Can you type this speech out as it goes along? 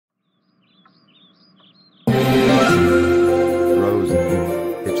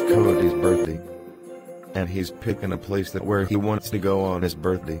and he's picking a place where he wants to go on his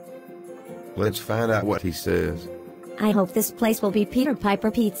birthday. Let's find out what he says. I hope this place will be Peter Piper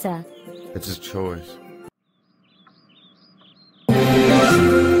Pizza. It's his choice.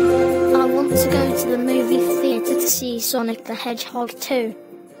 I want to go to the movie theatre to see Sonic the Hedgehog 2.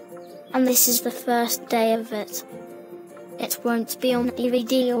 And this is the first day of it. It won't be on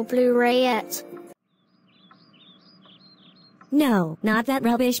DVD or Blu-ray yet. No, not that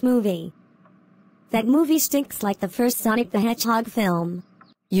rubbish movie. That movie stinks like the first Sonic the Hedgehog film.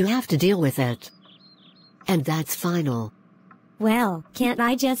 You have to deal with it. And that's final. Well, can't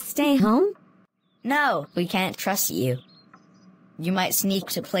I just stay home? No, we can't trust you. You might sneak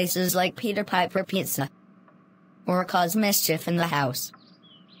to places like Peter Piper Pizza. Or cause mischief in the house.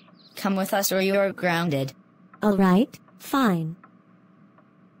 Come with us or you're grounded. Alright, fine.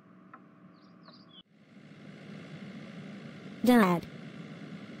 Dad,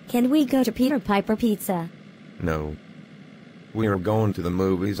 can we go to Peter Piper Pizza? No. We are going to the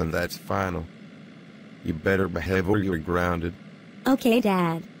movies and that's final. You better behave or you're grounded. Okay,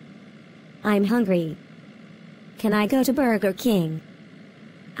 Dad. I'm hungry. Can I go to Burger King?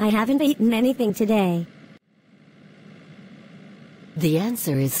 I haven't eaten anything today. The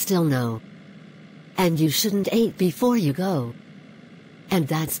answer is still no. And you shouldn't eat before you go. And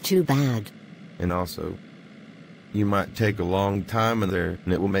that's too bad. And also, you might take a long time in there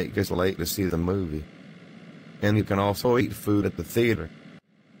and it will make us late to see the movie. And you can also eat food at the theater.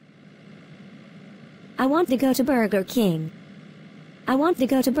 I want to go to Burger King. I want to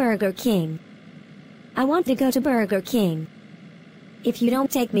go to Burger King. I want to go to Burger King. If you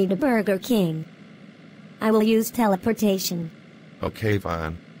don't take me to Burger King, I will use teleportation. Okay,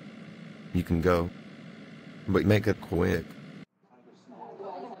 fine. You can go. But make it quick.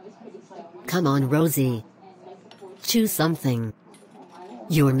 Come on, Rosie. Choose something.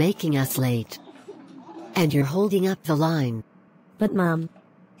 You're making us late. And you're holding up the line. But Mom,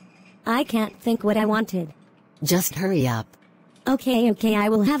 I can't think what I wanted. Just hurry up. Okay, I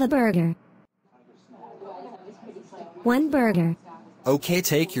will have a burger. One burger. Okay,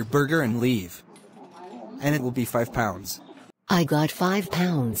 take your burger and leave. And it will be £5. I got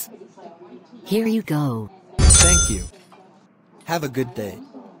 £5. Here you go. Thank you. Have a good day.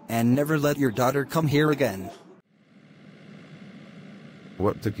 And never let your daughter come here again.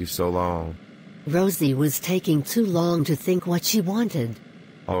 What took you so long? Rosie was taking too long to think what she wanted.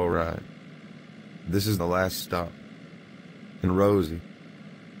 Alright. This is the last stop. And Rosie,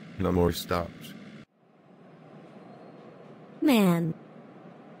 no more stops. Man.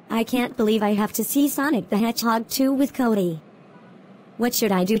 I can't believe I have to see Sonic the Hedgehog 2 with Cody. What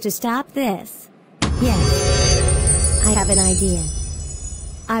should I do to stop this? Yes. I have an idea.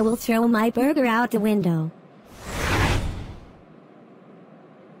 I will throw my burger out the window.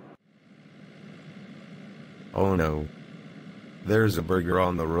 Oh no. There's a burger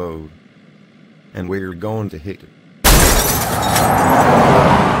on the road. And we're going to hit it.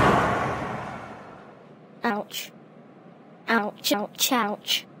 Ouch. Ouch, ouch,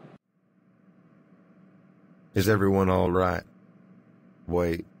 ouch. Is everyone alright?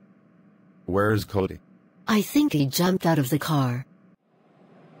 Wait. Where's Cody? I think he jumped out of the car.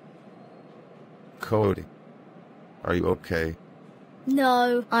 Cody. Are you okay?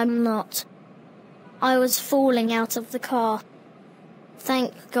 No, I'm not. I was falling out of the car.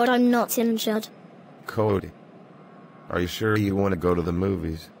 Thank God I'm not injured. Cody. Are you sure you want to go to the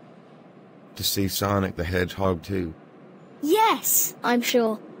movies? To see Sonic the Hedgehog 2? Yes, I'm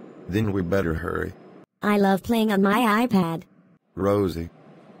sure. Then we better hurry. I love playing on my iPad. Rosie.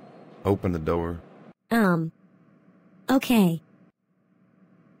 Open the door. Okay.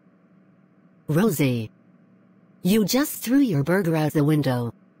 Rosie. You just threw your burger out the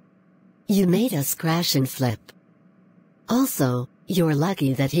window. You made us crash and flip. Also, you're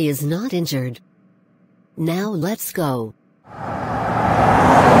lucky that he is not injured. Now let's go.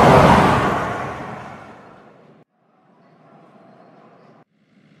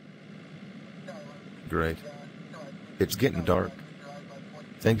 Great. It's getting dark.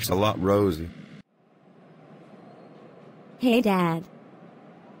 Thanks a lot, Rosie. Hey, Dad.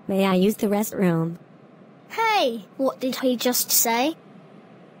 May I use the restroom? Hey, what did he just say?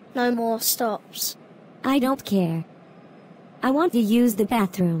 No more stops. I don't care. I want to use the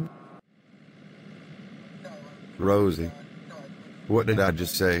bathroom. Rosie. What did I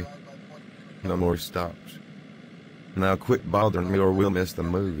just say? No more stops. Now quit bothering me or we'll miss the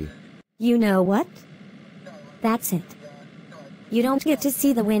movie. You know what? That's it. You don't get to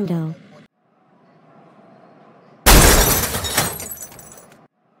see the window.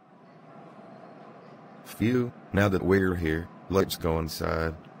 Phew, now that we're here, let's go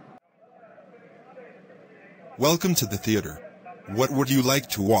inside. Welcome to the theater. What would you like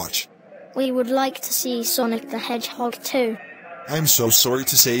to watch? We would like to see Sonic the Hedgehog 2. I'm so sorry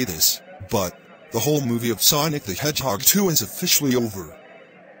to say this, but the whole movie of Sonic the Hedgehog 2 is officially over.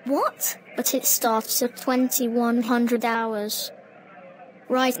 What? But it starts at 2100 hours.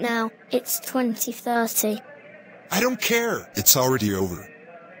 Right now, it's 2030. I don't care. It's already over.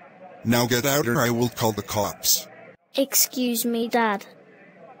 Now get out or I will call the cops. Excuse me, Dad.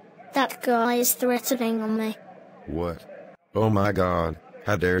 That guy is threatening on me. What? Oh my God.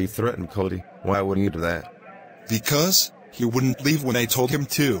 How dare you threaten Cody? Why would you do that? Because he wouldn't leave when I told him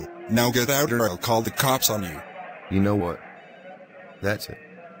to. Now get out or I'll call the cops on you. You know what? That's it.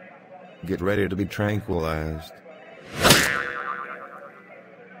 Get ready to be tranquilized.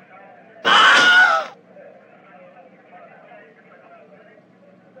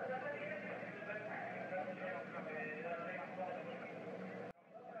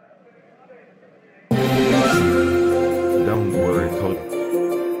 Don't worry,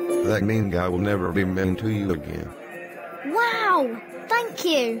 Cody. That mean guy will never be mean to you again. Wow! Thank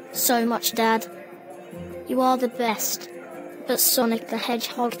you so much, Dad. You are the best. But Sonic the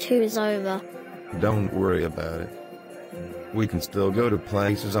Hedgehog 2 is over. Don't worry about it. We can still go to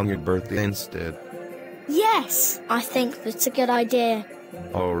places on your birthday instead. Yes! I think that's a good idea.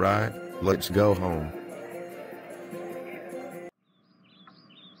 All right, let's go home.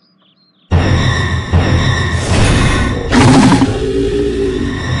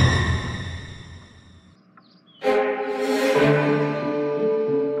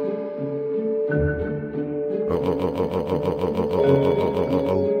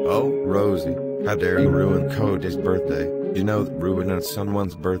 Oh, Rosie, how dare you ruin Cody's birthday? You know that ruining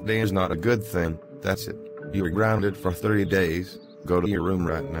someone's birthday is not a good thing. That's it. You are grounded for 30 days. Go to your room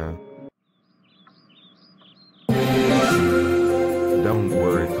right now. Don't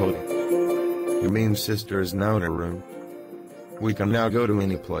worry, Cody. Your mean sister is now in her room. We can now go to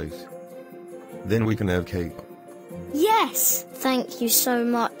any place. Then we can have cake. Yes! Thank you so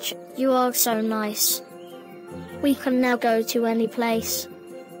much. You are so nice. We can now go to any place.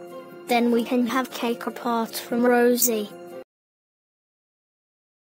 Then we can have cake apart from Rosie.